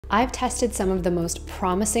I've tested some of the most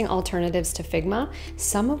promising alternatives to Figma,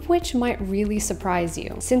 some of which might really surprise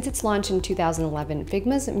you. Since its launch in 2011,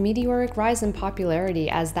 Figma's meteoric rise in popularity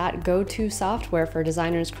as that go-to software for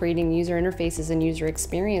designers creating user interfaces and user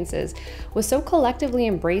experiences was so collectively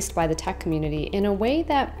embraced by the tech community in a way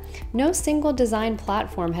that no single design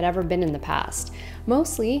platform had ever been in the past,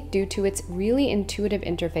 mostly due to its really intuitive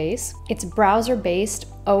interface, its browser-based,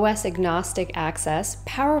 OS-agnostic access,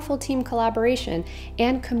 powerful team collaboration,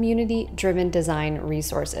 and community-driven design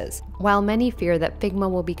resources. While many fear that Figma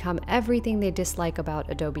will become everything they dislike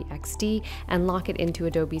about Adobe XD and lock it into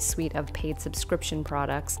Adobe's suite of paid subscription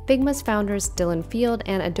products, Figma's founders Dylan Field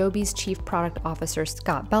and Adobe's Chief Product Officer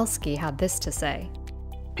Scott Belsky had this to say.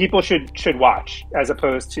 People should watch as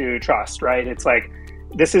opposed to trust, right? It's like,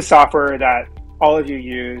 this is software that all of you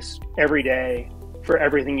use every day for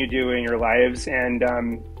everything you do in your lives. And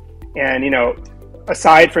you know,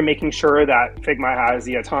 aside from making sure that Figma has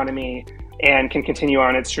the autonomy and can continue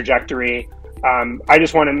on its trajectory, I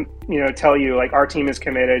just want to, tell you, like, our team is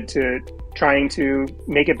committed to trying to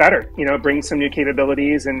make it better, bring some new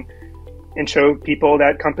capabilities and show people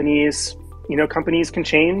that companies can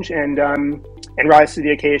change and rise to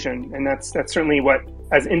the occasion. And that's certainly what,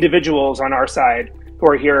 as individuals on our side who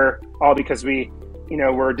are here all because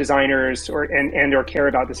we're designers or care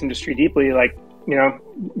about this industry deeply,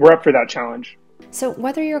 we're up for that challenge. So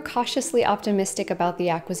whether you're cautiously optimistic about the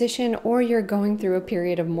acquisition or you're going through a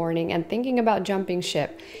period of mourning and thinking about jumping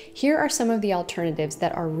ship, here are some of the alternatives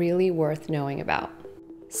that are really worth knowing about.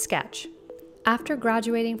 Sketch. After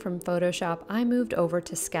graduating from Photoshop, I moved over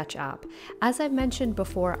to SketchUp. As I've mentioned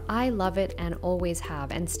before, I love it and always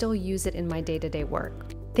have, and still use it in my day-to-day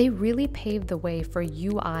work. They really paved the way for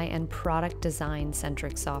UI and product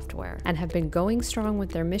design-centric software and have been going strong with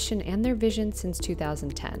their mission and their vision since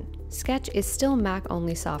 2010. Sketch is still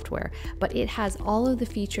Mac-only software, but it has all of the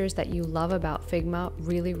features that you love about Figma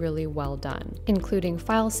really, really well done, including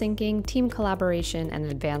file syncing, team collaboration, and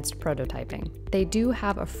advanced prototyping. They do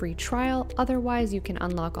have a free trial, otherwise you can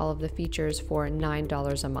unlock all of the features for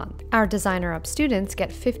 $9 a month. Our DesignerUp students get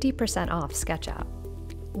 50% off SketchUp.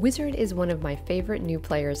 Wizard is one of my favorite new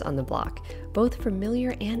players on the block. Both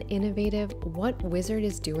familiar and innovative, what Wizard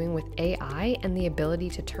is doing with AI and the ability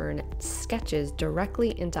to turn sketches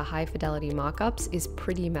directly into high-fidelity mockups is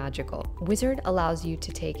pretty magical. Wizard allows you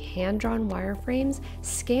to take hand-drawn wireframes,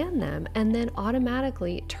 scan them, and then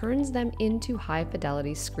automatically turns them into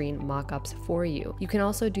high-fidelity screen mockups for you. You can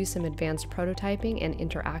also do some advanced prototyping and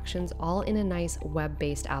interactions all in a nice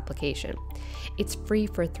web-based application. It's free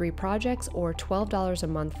for 3 projects or $12 a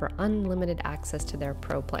month for unlimited access to their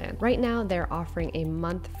Pro plan. Right now, they're offering a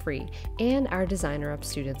month free, and our DesignerUp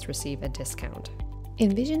students receive a discount.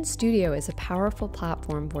 Envision Studio is a powerful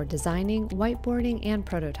platform for designing, whiteboarding, and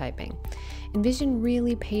prototyping. Envision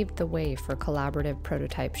really paved the way for collaborative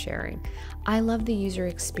prototype sharing. I love the user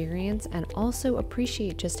experience and also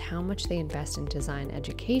appreciate just how much they invest in design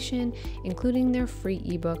education, including their free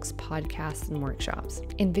ebooks, podcasts, and workshops.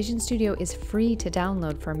 Envision Studio is free to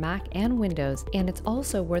download for Mac and Windows, and it's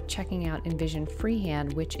also worth checking out Envision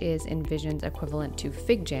Freehand, which is Envision's equivalent to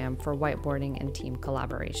FigJam for whiteboarding and team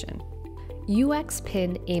collaboration.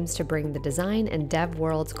 uxpin aims to bring the design and dev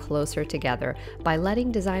worlds closer together by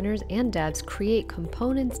letting designers and devs create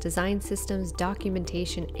components, design systems,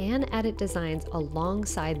 documentation, and edit designs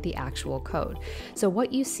alongside the actual code. So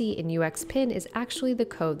what you see in uxpin is actually the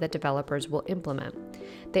code that developers will implement.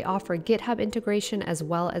 They offer GitHub integration as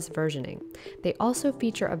well as versioning. They also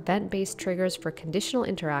feature event-based triggers for conditional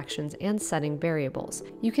interactions and setting variables.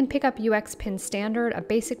 You can pick up uxpin Standard, a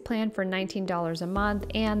basic plan for $19 a month,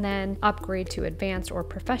 and then upgrade to Advanced or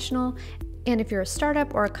Professional. And if you're a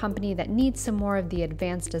startup or a company that needs some more of the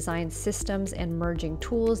advanced design systems and merging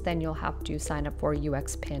tools, then you'll have to sign up for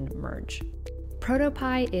uxpin Merge.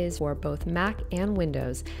 ProtoPie is for both Mac and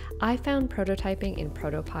Windows. I found prototyping in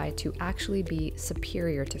ProtoPie to actually be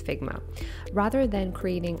superior to Figma. Rather than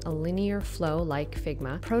creating a linear flow like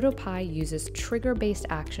Figma, ProtoPie uses trigger-based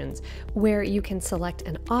actions where you can select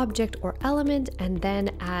an object or element and then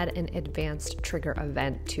add an advanced trigger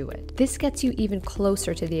event to it. This gets you even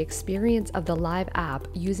closer to the experience of the live app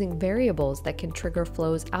using variables that can trigger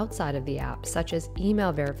flows outside of the app, such as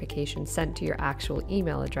email verification sent to your actual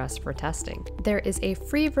email address for testing. There is a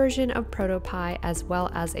free version of ProtoPie as well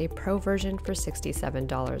as a pro version for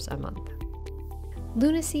 $67 a month.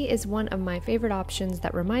 Lunacy is one of my favorite options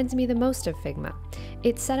that reminds me the most of Figma.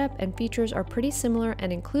 Its setup and features are pretty similar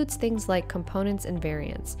and includes things like components and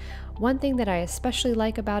variants. One thing that I especially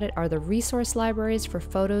like about it are the resource libraries for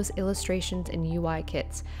photos, illustrations, and UI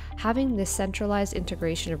kits. Having this centralized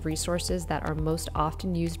integration of resources that are most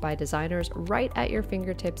often used by designers right at your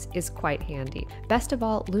fingertips is quite handy. Best of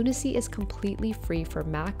all, Lunacy is completely free for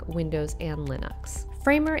Mac, Windows, and Linux.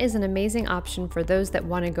 Framer is an amazing option for those that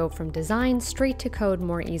want to go from design straight to code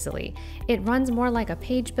more easily. It runs more like a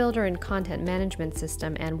page builder and content management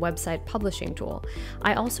system and website publishing tool.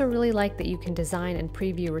 I also really like that you can design and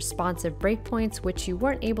preview responsive breakpoints, which you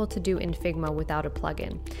weren't able to do in Figma without a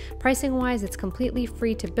plugin. Pricing-wise, it's completely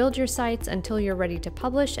free to build your sites until you're ready to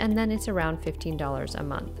publish, and then it's around $15 a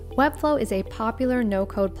month. Webflow is a popular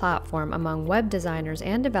no-code platform among web designers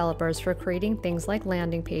and developers for creating things like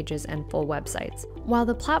landing pages and full websites. While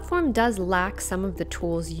the platform does lack some of the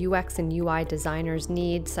tools UX and UI designers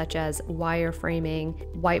need, such as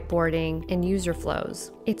wireframing, whiteboarding, and user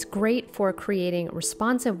flows, it's great for creating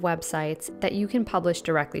responsive websites that you can publish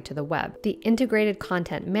directly to the web. The integrated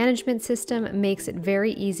content management system makes it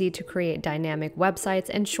very easy to create dynamic websites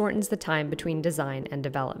and shortens the time between design and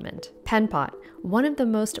development. Penpot, one of the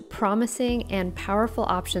most promising and powerful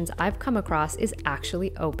options I've come across, is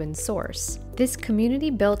actually open source. This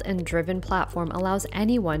community-built and driven platform allows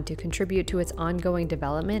anyone to contribute to its ongoing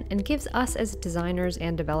development and gives us as designers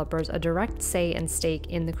and developers a direct say and stake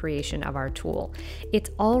in the creation of our tool. Its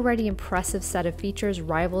already impressive set of features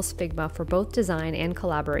rivals Figma for both design and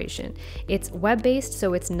collaboration. It's web-based,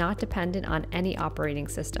 so it's not dependent on any operating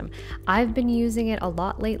system. I've been using it a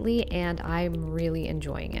lot lately, and I'm really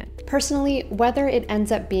enjoying it. Personally, whether it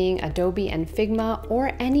ends up being Adobe and Figma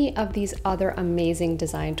or any of these other amazing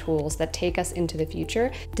design tools that take us into the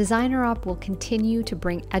future, DesignerUp will continue to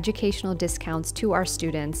bring educational discounts to our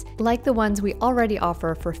students, like the ones we already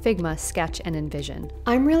offer for Figma, Sketch, and Envision.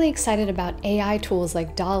 I'm really excited about AI tools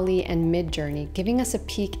like DALL-E and Midjourney, giving us a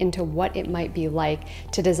peek into what it might be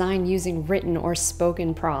like to design using written or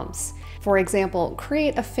spoken prompts. For example,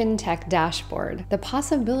 create a fintech dashboard. The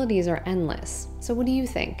possibilities are endless. So what do you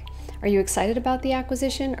think? Are you excited about the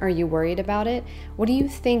acquisition? Are you worried about it? What do you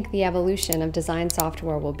think the evolution of design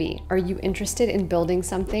software will be? Are you interested in building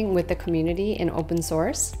something with the community in open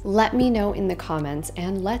source? Let me know in the comments,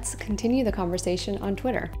 and let's continue the conversation on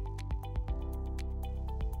Twitter.